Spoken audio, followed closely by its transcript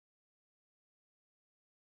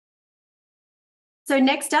So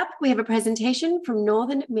next up, we have a presentation from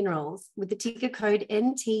Northern Minerals with the ticker code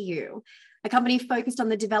NTU, a company focused on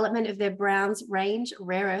the development of their Browns Range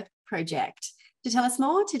rare earth project. To tell us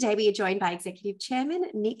more, today we are joined by Executive Chairman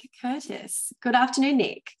Nick Curtis. Good afternoon,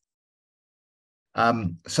 Nick.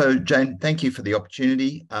 So Jane, thank you for the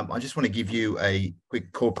opportunity. I just want to give you a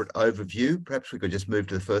quick corporate overview. Perhaps we could just move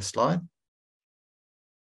to the first slide.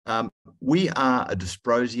 We are a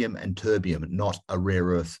dysprosium and terbium, not a rare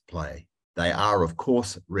earth play. They are, of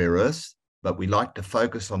course, rare earths, but we like to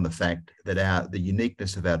focus on the fact that the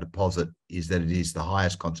uniqueness of our deposit is that it is the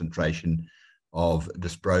highest concentration of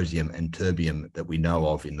dysprosium and terbium that we know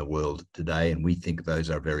of in the world today, and we think those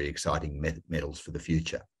are very exciting metals for the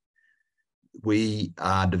future. We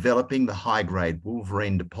are developing the high-grade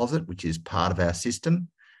Wolverine deposit, which is part of our system,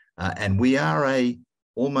 and we are a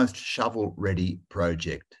almost shovel-ready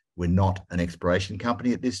project. We're not an exploration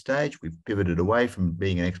company at this stage. We've pivoted away from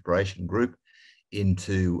being an exploration group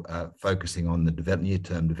into focusing on the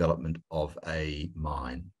near-term development of a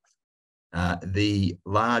mine. The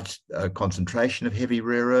large concentration of heavy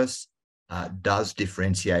rare earths does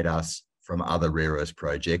differentiate us from other rare earths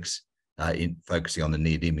projects in focusing on the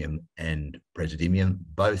neodymium and praseodymium.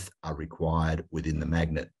 Both are required within the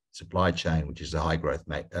magnet supply chain, which is a high growth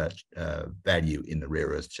value in the rare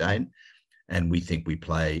earth chain. And we think we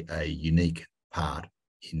play a unique part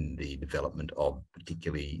in the development of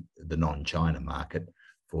particularly the non-China market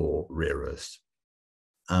for rare earths.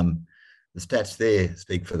 The stats there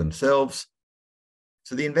speak for themselves.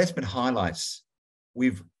 So the investment highlights,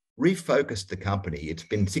 we've refocused the company. It's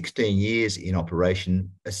been 16 years in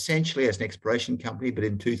operation, essentially as an exploration company, but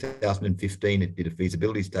in 2015, it did a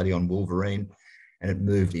feasibility study on Wolverine and it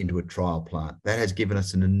moved into a trial plant. That has given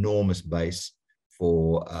us an enormous base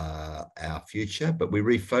for our future, but we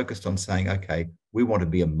refocused on saying, okay, we want to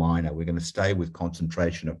be a miner. We're going to stay with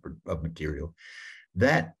concentration of material.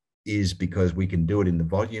 That is because we can do it in the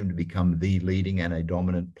volume to become the leading and a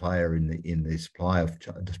dominant player in the supply of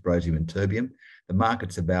dysprosium and terbium. The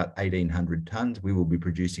market's about 1,800 tonnes. We will be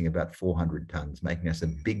producing about 400 tonnes, making us a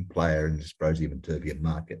big player in the dysprosium and terbium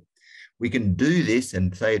market. We can do this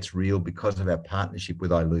and say it's real because of our partnership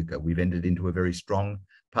with Iluka. We've entered into a very strong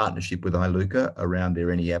partnership with Iluka around their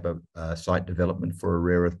Eneabba site development for a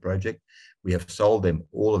rare earth project. We have sold them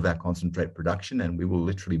all of our concentrate production, and we will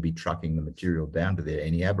literally be trucking the material down to their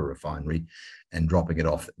Eneabba Refinery and dropping it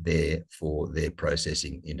off there for their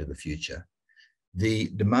processing into the future. The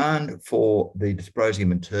demand for the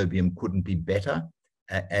dysprosium and terbium couldn't be better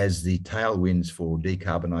as the tailwinds for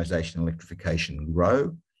decarbonisation and electrification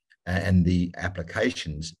grow, and the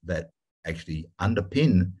applications that actually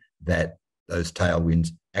underpin those tailwinds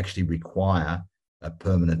actually require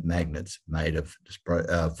permanent magnets made of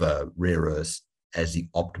rare earths as the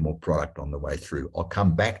optimal product on the way through. I'll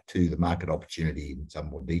come back to the market opportunity in some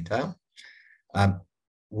more detail.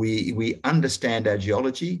 We understand our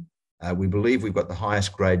geology. We believe we've got the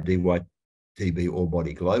highest grade DyNdFeB ore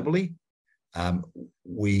body globally.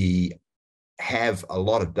 We have a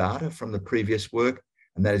lot of data from the previous work,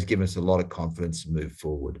 and that has given us a lot of confidence to move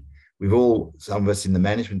forward. Some of us in the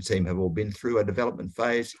management team have all been through a development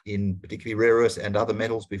phase in particularly rare earths and other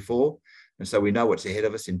metals before. And so we know what's ahead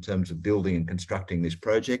of us in terms of building and constructing this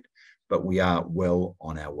project, but we are well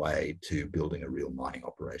on our way to building a real mining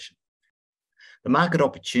operation. The market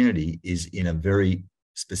opportunity is in a very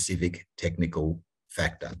specific technical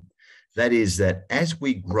factor. That is that as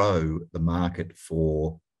we grow the market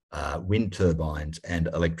for wind turbines and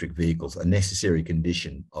electric vehicles, a necessary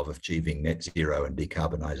condition of achieving net zero and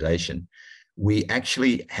decarbonisation, we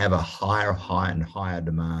actually have a higher and higher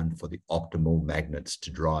demand for the optimal magnets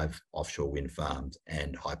to drive offshore wind farms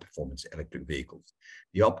and high-performance electric vehicles.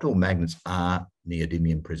 The optimal magnets are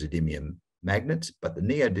neodymium, praseodymium magnets, but the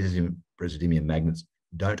neodymium, praseodymium magnets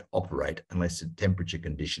don't operate unless the temperature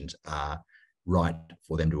conditions are right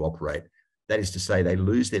for them to operate. That is to say, they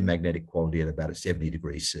lose their magnetic quality at about 70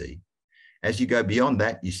 degrees C. As you go beyond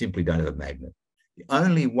that, you simply don't have a magnet. The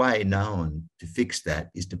only way known to fix that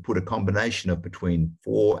is to put a combination of between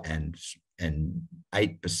 4 and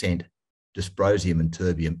 8% dysprosium and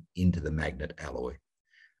terbium into the magnet alloy.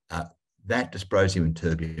 That dysprosium and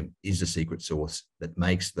terbium is a secret sauce that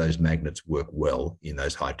makes those magnets work well in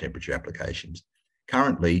those high temperature applications.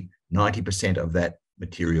 Currently, 90% of that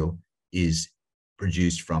material is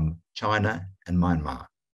produced from China and Myanmar.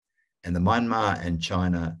 And the Myanmar and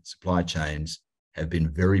China supply chains have been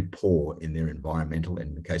very poor in their environmental, and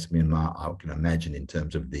in the case of Myanmar, I can imagine in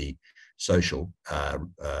terms of the social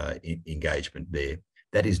engagement there.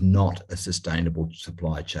 That is not a sustainable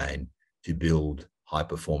supply chain to build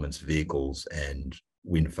high-performance vehicles and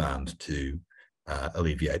wind farms to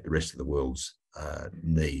alleviate the rest of the world's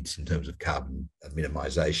needs in terms of carbon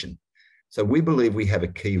minimisation. So we believe we have a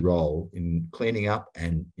key role in cleaning up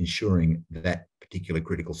and ensuring that particular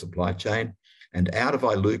critical supply chain. And out of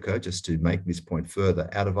Iluka, just to make this point further,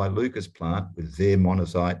 out of Iluka's plant with their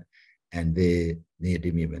monazite and their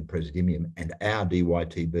neodymium and praseodymium and our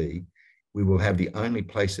DyTb, we will have the only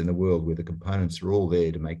place in the world where the components are all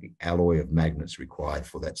there to make the alloy of magnets required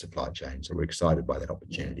for that supply chain. So we're excited by that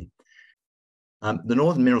opportunity. The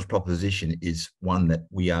Northern Minerals proposition is one that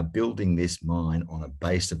we are building this mine on a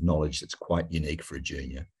base of knowledge that's quite unique for a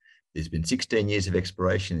junior. There's been 16 years of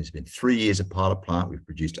exploration. There's been 3 years of pilot plant. We've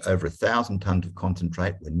produced over 1,000 tonnes of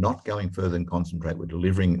concentrate. We're not going further than concentrate. We're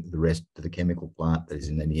delivering the rest to the chemical plant that is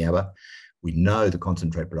in Eneabba. We know the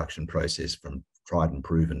concentrate production process from tried and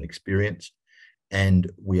proven experience, and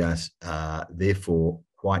we are therefore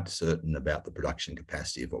quite certain about the production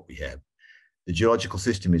capacity of what we have. The geological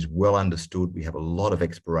system is well understood. We have a lot of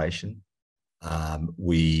exploration.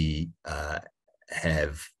 We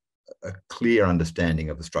have a clear understanding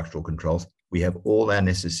of the structural controls. We have all our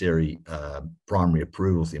necessary primary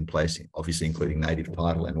approvals in place, obviously including native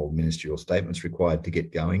title and all ministerial statements required to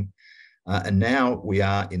get going. And now we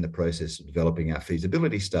are in the process of developing our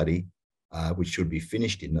feasibility study, which should be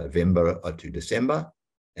finished in November to December.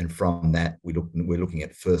 And from that, we're looking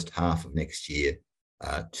at first half of next year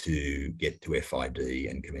to get to FID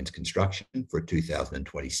and commence construction for a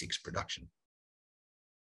 2026 production.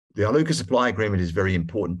 The Iluka supply agreement is very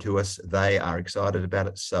important to us. They are excited about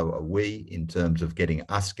it. So are we, in terms of getting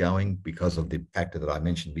us going, because of the factor that I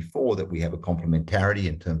mentioned before, that we have a complementarity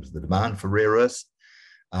in terms of the demand for rare earths.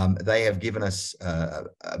 They have given us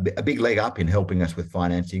a big leg up in helping us with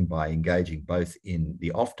financing by engaging both in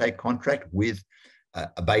the offtake contract with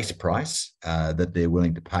a base price that they're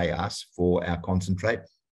willing to pay us for our concentrate,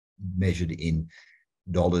 measured in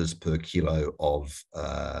dollars per kilo of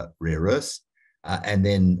rare earths. And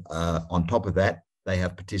then on top of that, they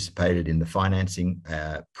have participated in the financing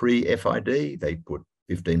pre-FID. They put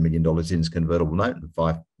 $15 million in as convertible note and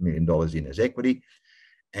 $5 million in as equity.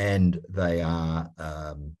 And they are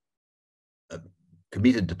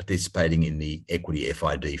committed to participating in the equity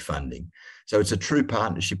FID funding. So it's a true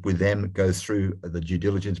partnership with them. It goes through the due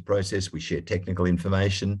diligence process. We share technical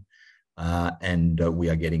information, and we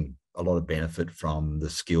are getting a lot of benefit from the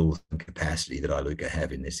skills and capacity that Iluka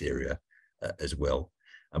have in this area as well.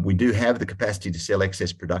 We do have the capacity to sell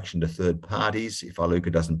excess production to third parties if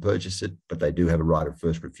Iluka doesn't purchase it, but they do have a right of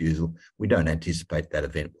first refusal. We don't anticipate that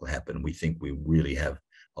event will happen. We think we really have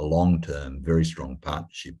a long-term, very strong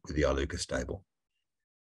partnership with the Iluka stable.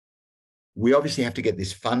 We obviously have to get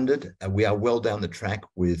this funded. We are well down the track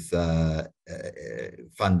with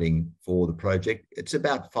funding for the project. It's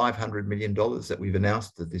about $500 million that we've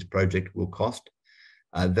announced that this project will cost.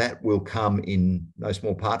 That will come in no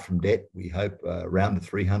small part from debt. We hope around the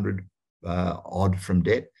 300 odd from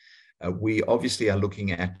debt. We obviously are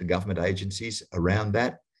looking at the government agencies around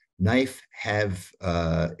that. NAIF have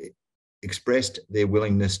expressed their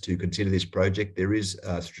willingness to consider this project. There is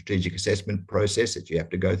a strategic assessment process that you have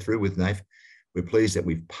to go through with NAIF. We're pleased that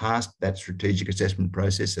we've passed that strategic assessment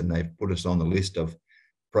process, and they've put us on the list of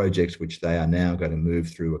projects which they are now going to move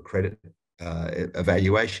through a credit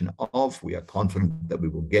evaluation of. We are confident that we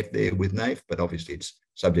will get there with NAIF, but obviously it's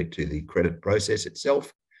subject to the credit process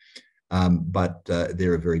itself. But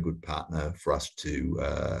they're a very good partner for us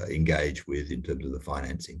to engage with in terms of the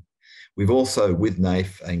financing. We've also, with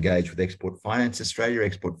NAIF, engaged with Export Finance Australia.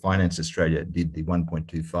 Export Finance Australia did the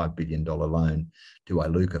 $1.25 billion loan to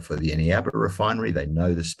Iluka for the Eneabba Refinery. They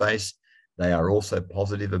know the space. They are also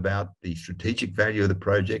positive about the strategic value of the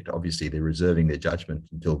project. Obviously, they're reserving their judgment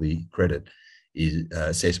until the credit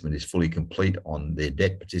assessment is fully complete on their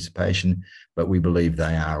debt participation, but we believe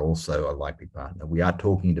they are also a likely partner. We are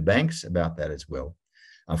talking to banks about that as well.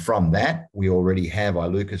 From that, we already have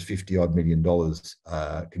Iluka's $50-odd million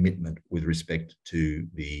commitment with respect to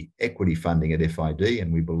the equity funding at FID,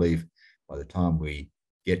 and we believe by the time we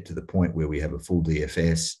get to the point where we have a full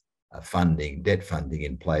DFS, funding, debt funding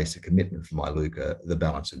in place, a commitment from Iluka, the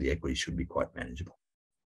balance of the equity should be quite manageable.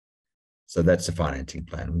 So that's the financing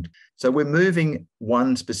plan. So we're moving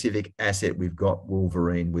one specific asset we've got,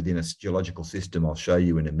 Wolverine, within a geological system I'll show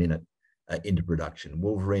you in a minute, into production.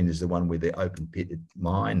 Wolverine is the one with the open pit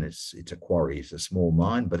mine. It's a quarry, it's a small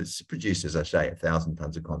mine, but it's produced, as I say, 1,000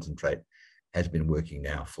 tonnes of concentrate, has been working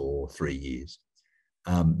now for 3 years.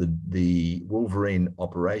 The Wolverine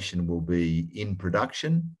operation will be in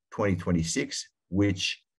production 2026,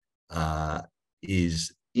 which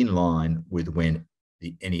is in line with when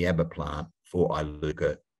the Eneabba plant for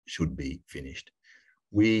Iluka should be finished.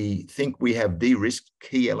 We think we have de-risked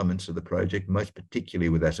key elements of the project, most particularly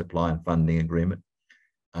with our supply and funding agreement.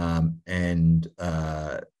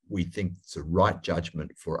 We think it's a right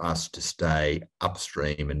judgment for us to stay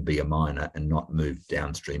upstream and be a miner and not move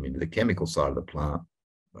downstream into the chemical side of the plant.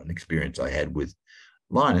 An experience I had with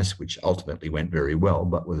Lynas, which ultimately went very well,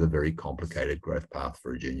 but was a very complicated growth path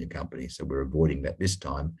for a junior company. So we're avoiding that this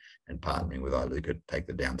time and partnering with Iluka to take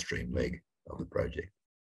the downstream leg of the project.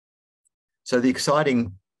 So the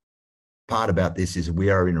exciting part about this is we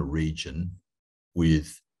are in a region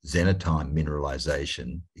with xenotime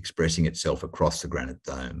mineralization expressing itself across the granite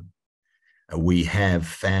dome. We have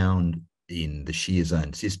found in the shear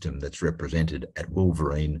zone system that's represented at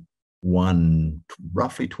Wolverine one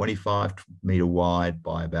roughly 25 metre wide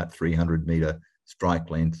by about 300 metre strike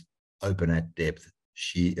length, open at depth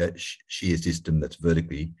shear system that's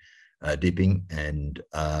vertically dipping and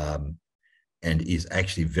is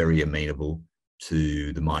actually very amenable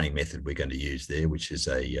to the mining method we're going to use there, which is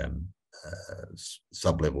a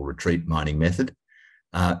sub-level retreat mining method.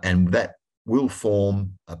 And that will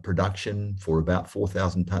form a production for about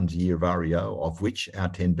 4,000 tonnes a year of REO, of which our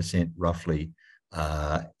 10% roughly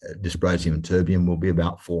dysprosium and terbium will be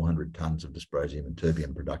about 400 tonnes of dysprosium and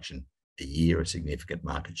terbium production a year, a significant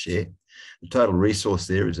market share. The total resource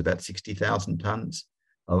there is about 60,000 tonnes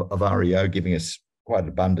of REO, giving us quite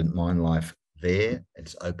abundant mine life there.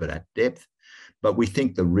 It's open at depth. But we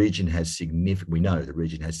think the region has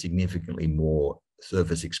significantly more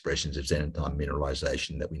surface expressions of xenotime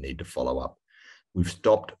mineralization that we need to follow up. We've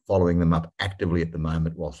stopped following them up actively at the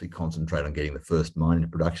moment whilst we concentrate on getting the first mine into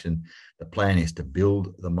production. The plan is to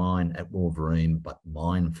build the mine at Wolverine, but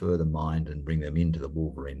mine further mined and bring them into the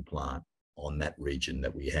Wolverine plant on that region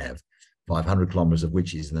that we have. 500 kilometres of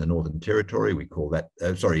which is in the Northern Territory. We call that,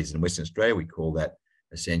 is in Western Australia. We call that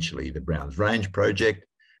essentially the Browns Range project,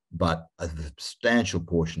 but a substantial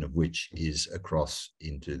portion of which is across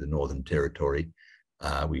into the Northern Territory.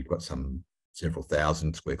 We've got several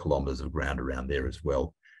thousand square kilometres of ground around there as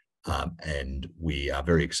well. And we are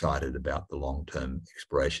very excited about the long-term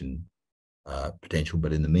exploration potential.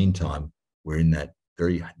 But in the meantime, we're in that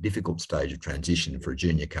very difficult stage of transition for a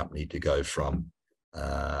junior company to go from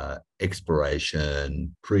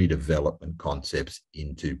exploration, pre-development concepts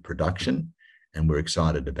into production. And we're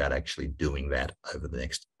excited about actually doing that over the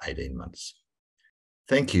next 18 months.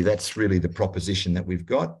 Thank you. That's really the proposition that we've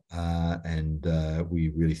got. And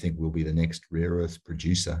we really think we'll be the next rare earths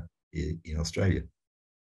producer in Australia.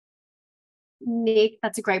 Nick,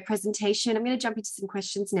 that's a great presentation. I'm going to jump into some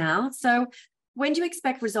questions now. So when do you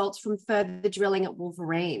expect results from further drilling at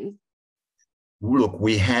Wolverine? Look,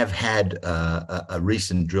 we have had a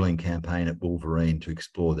recent drilling campaign at Wolverine to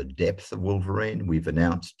explore the depth of Wolverine. We've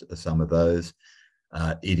announced some of those.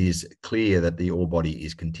 It is clear that the ore body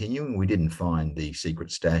is continuing. We didn't find the secret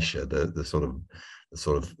stash, the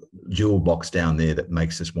sort of jewel box down there that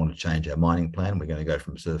makes us want to change our mining plan. We're going to go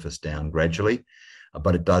from surface down gradually,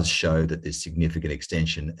 but it does show that there's significant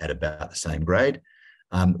extension at about the same grade.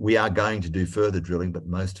 We are going to do further drilling, but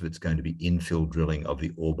most of it's going to be infill drilling of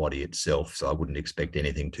the ore body itself. So I wouldn't expect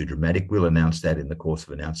anything too dramatic. We'll announce that in the course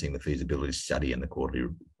of announcing the feasibility study and the quarterly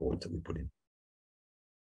report that we put in.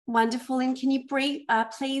 Wonderful. And can you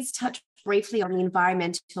please touch briefly on the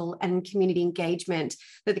environmental and community engagement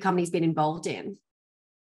that the company's been involved in?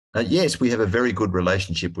 Yes, we have a very good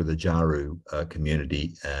relationship with the Jaru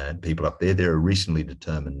community and people up there. They're a recently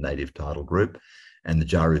determined native title group, and the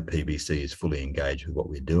Jaru PBC is fully engaged with what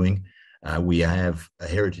we're doing. We have a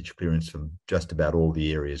heritage clearance from just about all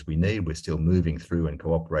the areas we need. We're still moving through and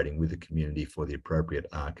cooperating with the community for the appropriate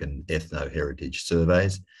ARC and ethno-heritage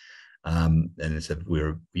surveys. And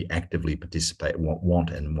we actively participate, want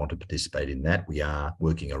to participate in that. We are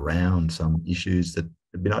working around some issues that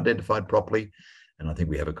have been identified properly, and I think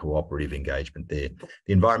we have a cooperative engagement there.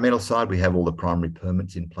 The environmental side, we have all the primary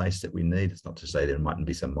permits in place that we need. It's not to say there mightn't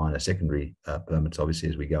be some minor secondary permits, obviously,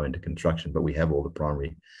 as we go into construction, but we have all the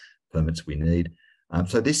primary permits we need.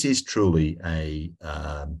 So this is truly a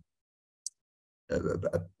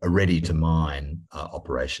ready-to-mine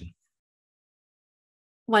operation.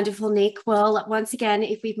 Wonderful, Nick. Well, once again,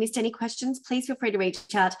 if we've missed any questions, please feel free to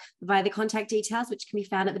reach out via the contact details, which can be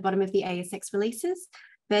found at the bottom of the ASX releases.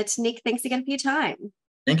 But Nick, thanks again for your time.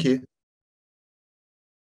 Thank you.